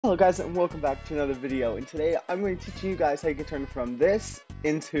Hello guys, and welcome back to another video, and today I'm going to teach you guys how you can turn from this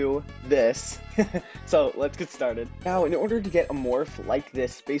into this. So let's get started. Now, in order to get a morph like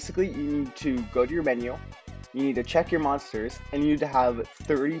this, basically you need to go to your menu, you need to check your monsters, and you need to have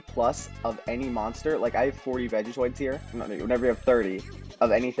 30 plus of any monster. Like I have 40 Vegetoids here. Whenever you have 30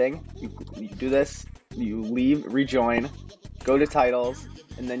 of anything, you do this, you leave, rejoin, go to titles,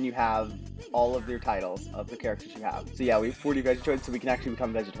 and then you have all of your titles of the characters you have. So yeah, we have 40 Vegetoids, so we can actually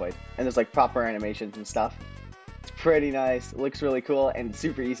become Vegetoid. And there's like proper animations and stuff. It's pretty nice, it looks really cool, and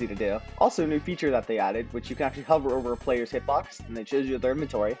super easy to do. Also, a new feature that they added, which you can actually hover over a player's hitbox, and it shows you their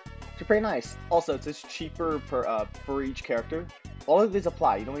inventory, which is pretty nice. Also, it's just cheaper for each character. All of these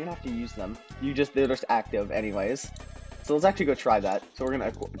apply, you don't even have to use them. They're just active anyways. So let's actually go try that. So we're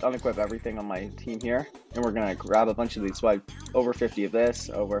gonna unequip everything on my team here, and we're gonna grab a bunch of these. So I have over 50 of this,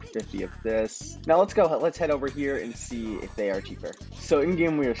 over 50 of this. Now let's head over here and see if they are cheaper. So in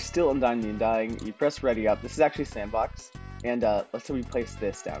game we are still undying and dying. You press ready up. This is actually sandbox, and let's say we place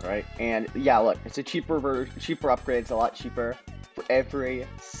this down, right? And yeah, look, it's a cheaper upgrade. It's a lot cheaper for every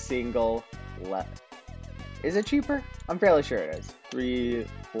single level. Is it cheaper? I'm fairly sure it is. 3,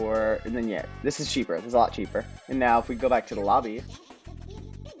 4, and then yeah, this is cheaper. This is a lot cheaper. And now if we go back to the lobby,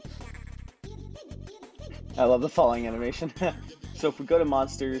 I love the falling animation. So if we go to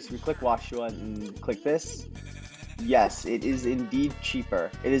monsters, we click watch one and click this. Yes, it is indeed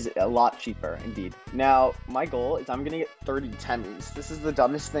cheaper. It is a lot cheaper indeed. Now my goal is I'm gonna get 30 Temmies. This is the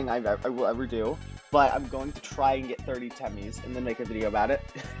dumbest thing I will ever do, but I'm going to try and get 30 Temmies and then make a video about it.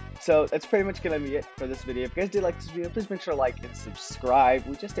 So that's pretty much gonna be it for this video. If you guys did like this video, please make sure to like and subscribe.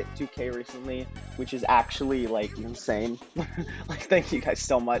 We just hit 2K recently, which is actually like insane. Like, thank you guys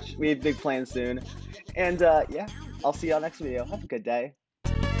so much. We have big plans soon. And yeah, I'll see y'all next video. Have a good day.